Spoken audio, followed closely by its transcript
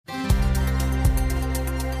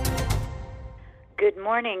Good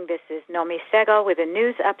morning. This is Nomi Segal with a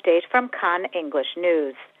news update from Kan English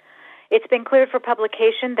News. It's been cleared for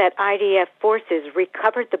publication that IDF forces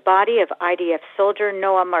recovered the body of IDF soldier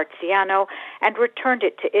Noa Marziano and returned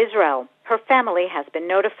it to Israel. Her family has been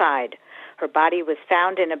notified. Her body was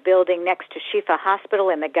found in a building next to Shifa Hospital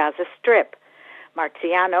in the Gaza Strip.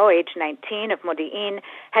 Marziano, age 19, of Modi'in,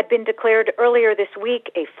 had been declared earlier this week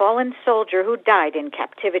a fallen soldier who died in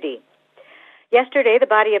captivity. Yesterday, the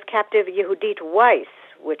body of captive Yehudit Weiss,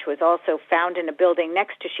 which was also found in a building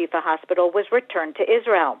next to Shifa Hospital, was returned to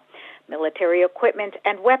Israel. Military equipment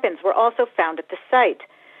and weapons were also found at the site.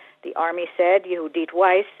 The Army said Yehudit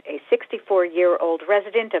Weiss, a 64-year-old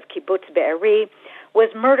resident of Kibbutz Be'eri,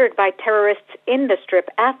 was murdered by terrorists in the Strip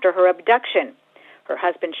after her abduction. Her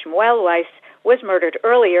husband, Shmuel Weiss, was murdered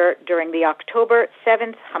earlier during the October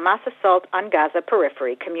 7th Hamas assault on Gaza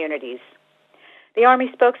periphery communities. The Army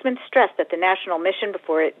spokesman stressed that the national mission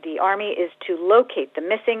before the Army is to locate the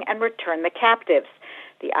missing and return the captives.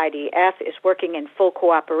 The IDF is working in full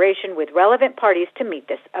cooperation with relevant parties to meet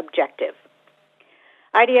this objective.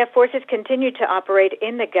 IDF forces continued to operate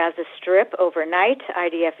in the Gaza Strip overnight.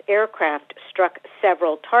 IDF aircraft struck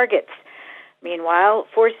several targets. Meanwhile,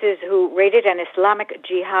 forces who raided an Islamic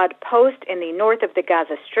Jihad post in the north of the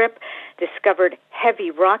Gaza Strip discovered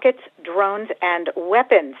heavy rockets, drones, and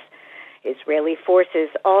weapons. Israeli forces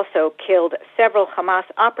also killed several Hamas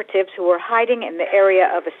operatives who were hiding in the area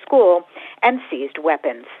of a school and seized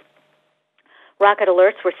weapons. Rocket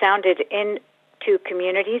alerts were sounded into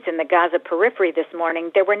communities in the Gaza periphery this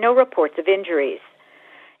morning. There were no reports of injuries.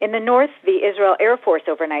 In the north, the Israel Air Force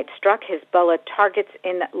overnight struck Hezbollah targets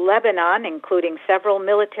in Lebanon, including several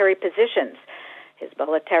military positions.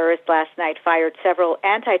 Hezbollah terrorists last night fired several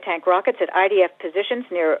anti-tank rockets at IDF positions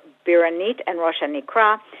near Biranit and Rosh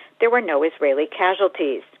HaNikra. There were no Israeli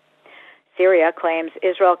casualties. Syria claims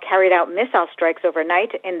Israel carried out missile strikes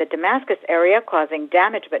overnight in the Damascus area, causing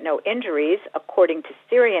damage but no injuries, according to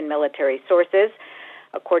Syrian military sources.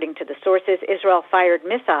 According to the sources, Israel fired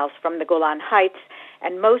missiles from the Golan Heights,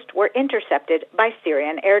 and most were intercepted by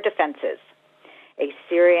Syrian air defenses. A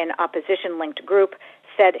Syrian opposition-linked group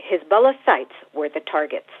said Hezbollah sites were the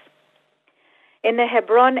targets. In the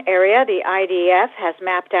Hebron area, the IDF has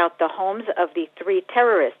mapped out the homes of the 3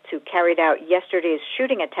 terrorists who carried out yesterday's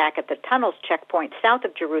shooting attack at the tunnels checkpoint south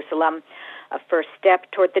of Jerusalem, a first step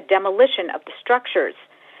toward the demolition of the structures.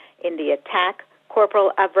 In the attack,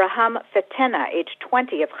 Corporal Avraham Fetena, age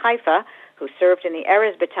 20, of Haifa, who served in the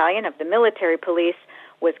Erez Battalion of the military police,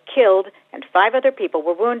 was killed and 5 other people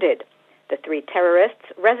were wounded. The 3 terrorists,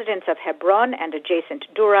 residents of Hebron and adjacent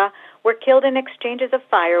Dura, were killed in exchanges of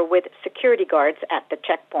fire with security guards at the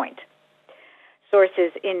checkpoint.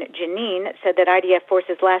 Sources in Jenin said that IDF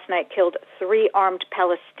forces last night killed 3 armed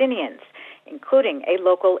Palestinians, including a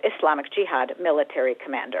local Islamic Jihad military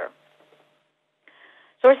commander.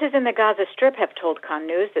 Sources in the Gaza Strip have told Kan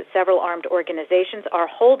News that several armed organizations are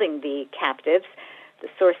holding the captives. The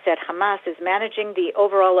source said Hamas is managing the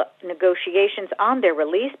overall negotiations on their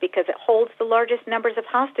release because it holds the largest numbers of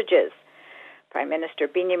hostages. Prime Minister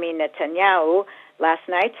Benjamin Netanyahu last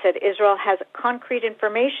night said Israel has concrete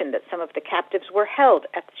information that some of the captives were held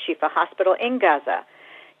at the Shifa Hospital in Gaza.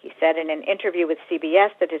 He said in an interview with CBS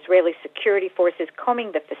that Israeli security forces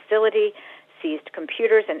combing the facility seized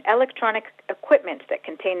computers and electronic equipment that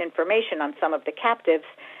contain information on some of the captives.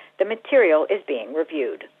 The material is being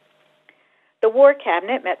reviewed. The War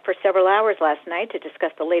Cabinet met for several hours last night to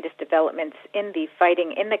discuss the latest developments in the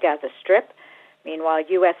fighting in the Gaza Strip. Meanwhile,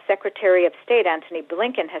 U.S. Secretary of State Antony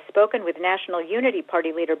Blinken has spoken with National Unity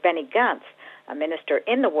Party leader Benny Gantz, a minister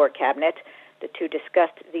in the War Cabinet. The two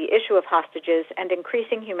discussed the issue of hostages and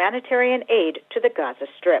increasing humanitarian aid to the Gaza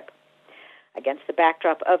Strip. Against the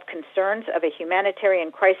backdrop of concerns of a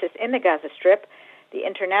humanitarian crisis in the Gaza Strip, the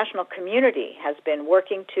international community has been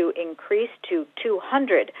working to increase to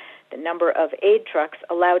 200 the number of aid trucks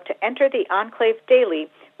allowed to enter the enclave daily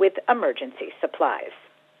with emergency supplies.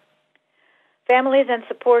 Families and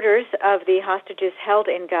supporters of the hostages held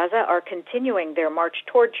in Gaza are continuing their march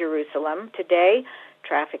toward Jerusalem. Today,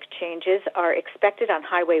 traffic changes are expected on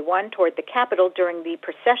Highway 1 toward the capital during the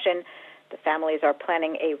procession. The families are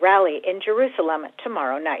planning a rally in Jerusalem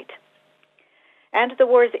tomorrow night. And the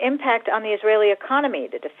war's impact on the Israeli economy.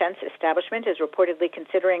 The defense establishment is reportedly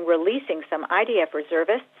considering releasing some IDF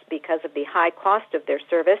reservists because of the high cost of their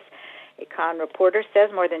service. A Kan reporter says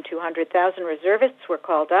more than 200,000 reservists were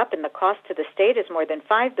called up, and the cost to the state is more than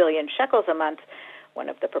 5 billion shekels a month. One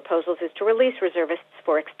of the proposals is to release reservists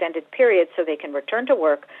for extended periods so they can return to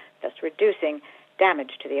work, thus reducing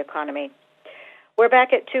damage to the economy. We're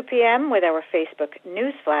back at 2 p.m. with our Facebook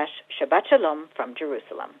News Flash. Shabbat Shalom from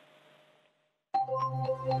Jerusalem.